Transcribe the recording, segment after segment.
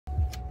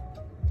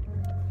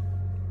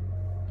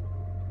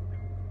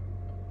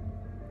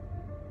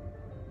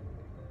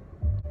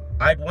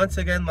I'd once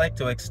again like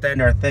to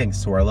extend our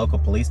thanks to our local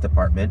police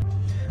department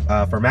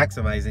for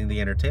maximizing the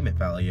entertainment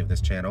value of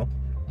this channel.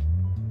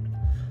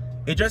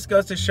 It just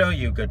goes to show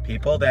you, good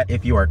people, that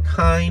if you are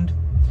kind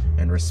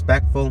and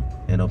respectful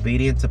and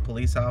obedient to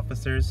police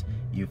officers,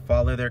 you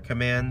follow their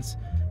commands,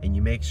 and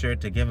you make sure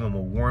to give them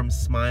a warm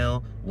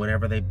smile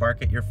whenever they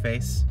bark at your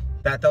face,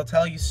 that they'll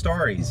tell you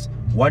stories,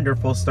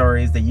 wonderful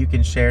stories that you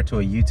can share to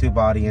a YouTube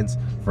audience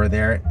for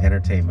their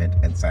entertainment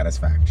and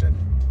satisfaction.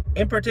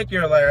 In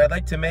particular, I'd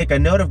like to make a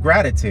note of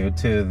gratitude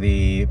to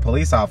the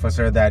police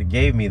officer that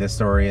gave me the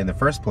story in the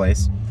first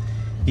place.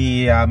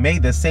 He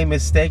made the same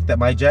mistake that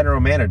my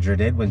general manager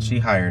did when she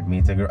hired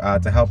me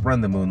to help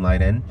run the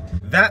Moonlight Inn.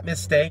 That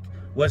mistake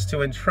was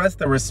to entrust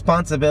the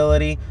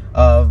responsibility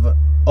of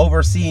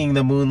overseeing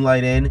the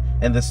Moonlight Inn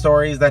and the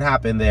stories that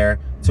happen there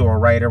to a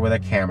writer with a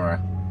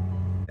camera.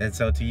 And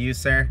so to you,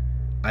 sir,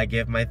 I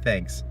give my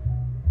thanks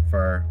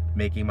for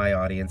making my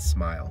audience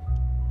smile.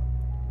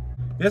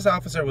 This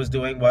officer was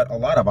doing what a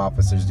lot of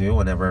officers do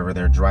whenever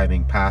they're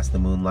driving past the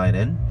Moonlight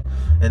Inn,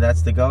 and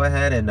that's to go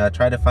ahead and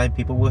try to find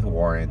people with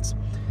warrants.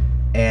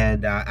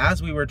 And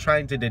as we were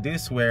trying to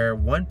deduce where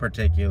one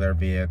particular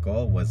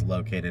vehicle was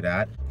located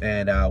at,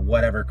 and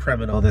whatever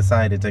criminal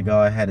decided to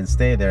go ahead and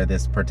stay there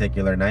this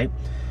particular night,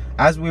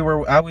 as we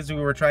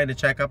were trying to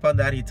check up on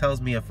that, he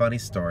tells me a funny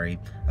story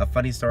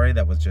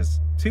that was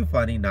just too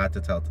funny not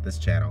to tell to this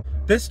channel.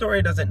 This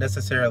story doesn't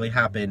necessarily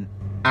happen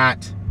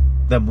at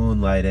the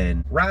Moonlight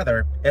Inn.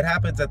 Rather, it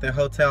happens at the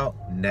hotel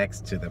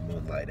next to the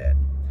Moonlight Inn.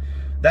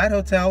 That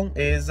hotel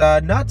is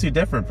not too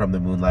different from the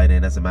Moonlight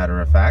Inn, as a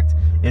matter of fact.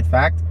 In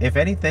fact, if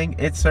anything,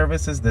 it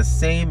services the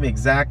same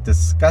exact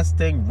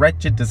disgusting,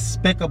 wretched,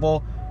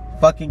 despicable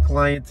fucking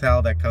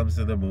clientele that comes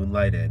to the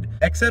Moonlight Inn.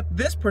 Except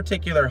this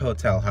particular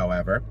hotel,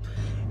 however,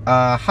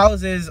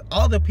 houses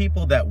all the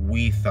people that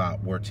we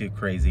thought were too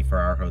crazy for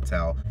our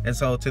hotel. And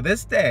so to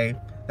this day,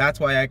 that's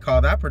why I call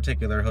that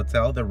particular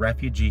hotel the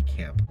refugee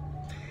camp.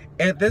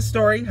 And this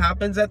story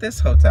happens at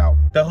this hotel.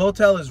 The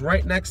hotel is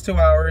right next to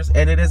ours,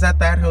 and it is at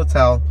that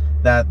hotel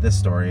that this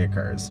story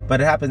occurs.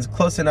 But it happens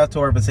close enough to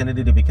our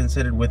vicinity to be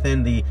considered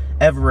within the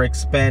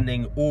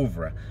ever-expanding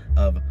oeuvre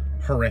of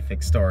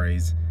horrific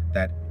stories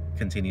that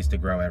continues to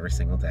grow every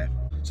single day.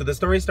 So the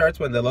story starts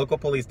when the local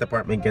police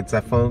department gets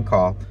a phone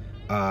call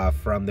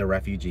from the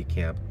refugee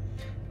camp.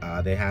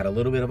 They had a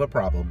little bit of a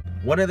problem.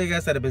 One of the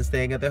guests that had been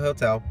staying at the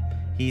hotel,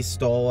 he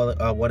stole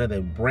one of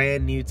the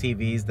brand new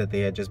TVs that they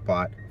had just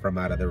bought from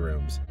out of the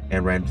rooms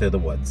and ran to the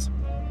woods.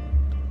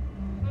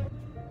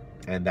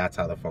 And that's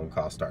how the phone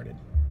call started.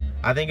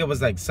 I think it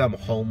was like some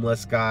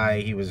homeless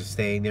guy. He was just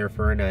staying there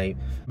for a night.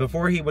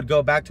 Before he would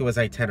go back to his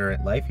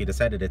itinerant life, he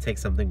decided to take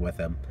something with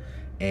him.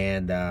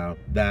 And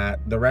that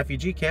the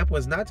refugee camp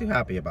was not too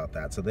happy about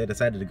that. So they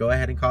decided to go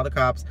ahead and call the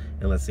cops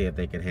and let's see if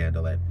they can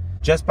handle it.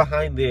 Just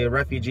behind the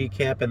refugee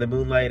camp and the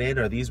Moonlight Inn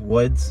are these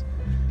woods.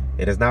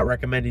 It is not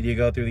recommended you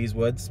go through these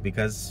woods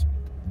because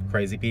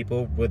crazy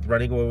people with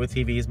running away with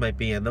TVs might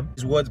be in them.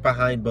 These woods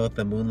behind both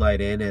the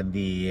Moonlight Inn and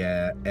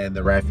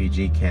the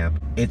refugee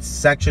camp. It's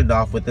sectioned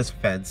off with this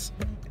fence,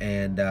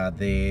 and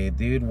the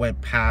dude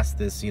went past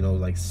this, you know,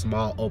 like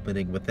small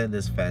opening within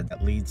this fence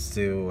that leads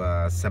to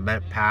a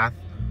cement path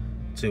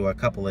to a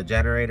couple of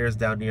generators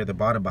down near the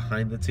bottom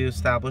behind the two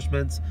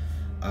establishments.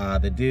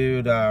 The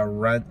dude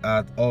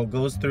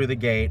goes through the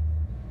gate.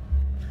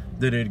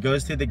 The dude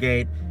goes through the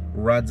gate,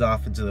 runs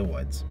off into the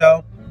woods.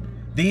 So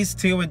these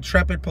two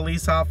intrepid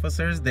police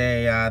officers,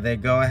 they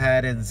go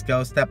ahead and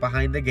go step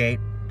behind the gate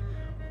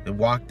and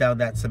walk down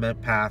that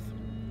cement path,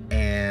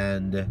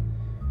 and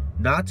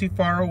not too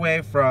far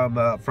away from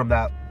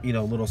that, you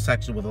know, little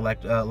section with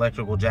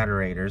electrical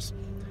generators,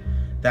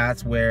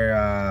 that's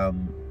where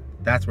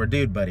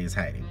Dude Buddy is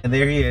hiding. And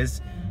there he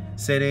is,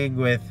 sitting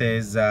with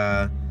his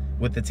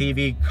with the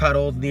TV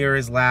cuddled near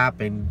his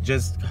lap and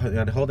just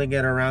holding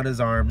it around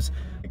his arms,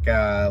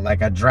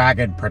 like a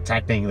dragon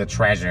protecting the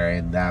treasure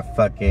in that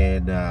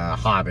fucking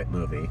Hobbit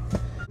movie.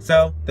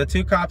 So the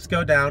two cops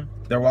go down.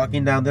 They're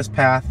walking down this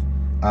path.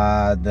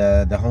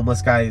 The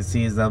homeless guy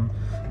sees them.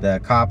 The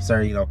cops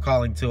are, you know,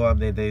 calling to him.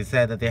 They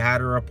said that they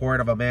had a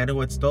report of a man who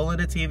had stolen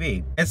a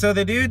TV. And so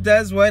the dude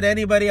does what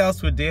anybody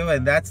else would do,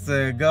 and that's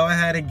to go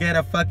ahead and get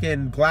a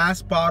fucking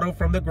glass bottle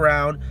from the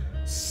ground,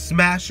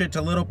 smash it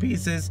to little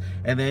pieces,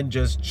 and then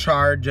just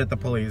charge at the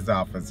police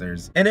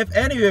officers. And if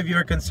any of you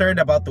are concerned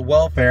about the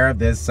welfare of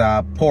this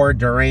poor,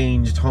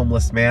 deranged,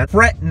 homeless man,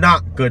 fret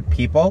not, good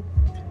people,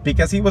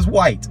 because he was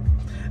white,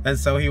 and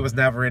so he was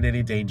never in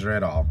any danger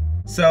at all.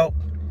 So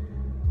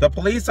the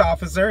police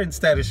officer,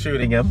 instead of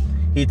shooting him,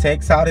 he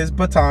takes out his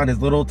baton, his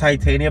little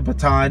titanium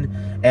baton,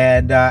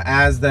 and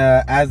as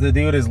the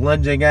dude is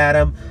lunging at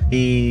him,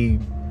 he,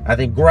 I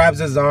think, grabs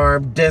his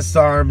arm,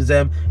 disarms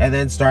him, and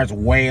then starts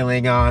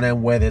wailing on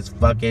him with his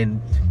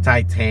fucking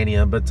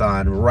titanium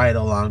baton right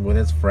along with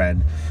his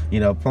friend.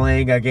 You know,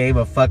 playing a game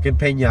of fucking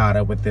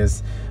piñata with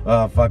this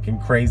fucking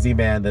crazy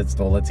man that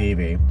stole a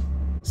TV.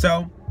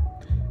 So,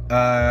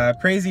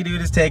 crazy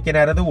dude is taken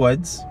out of the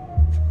woods,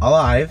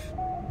 alive,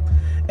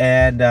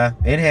 and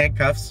in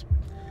handcuffs.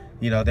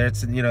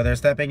 they're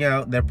stepping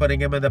out. They're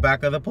putting him in the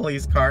back of the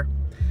police car.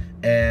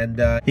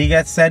 And he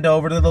gets sent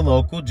over to the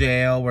local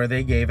jail where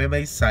they gave him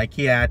a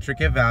psychiatric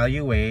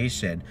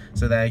evaluation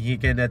so that he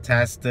can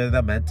attest to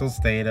the mental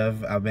state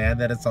of a man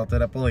that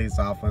assaulted a police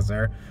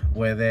officer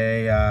with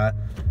a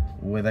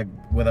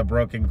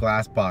broken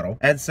glass bottle.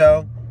 And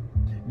so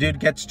dude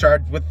gets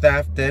charged with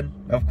theft and,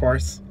 of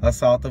course,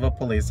 assault of a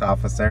police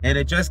officer. And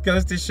it just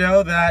goes to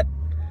show that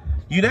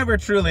you never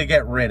truly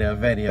get rid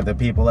of any of the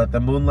people at the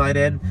Moonlight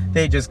Inn.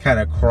 They just kind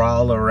of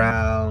crawl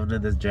around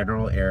in this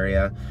general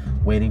area,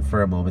 waiting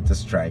for a moment to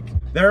strike.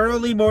 There are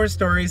only more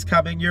stories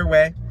coming your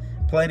way.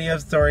 Plenty of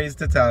stories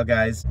to tell,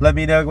 guys. Let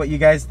me know what you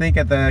guys think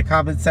at the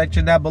comment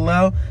section down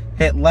below.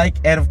 Hit like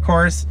and, of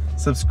course,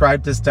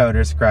 subscribe to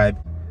Stoner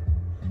Scribe.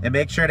 And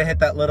make sure to hit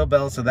that little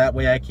bell so that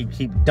way I can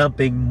keep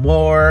dumping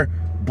more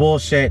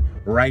bullshit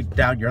right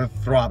down your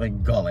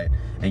throbbing gullet.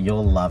 And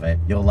you'll love it.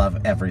 You'll love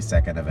every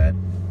second of it.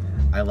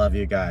 I love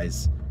you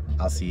guys.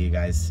 I'll see you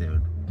guys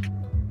soon.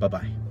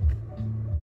 Bye-bye.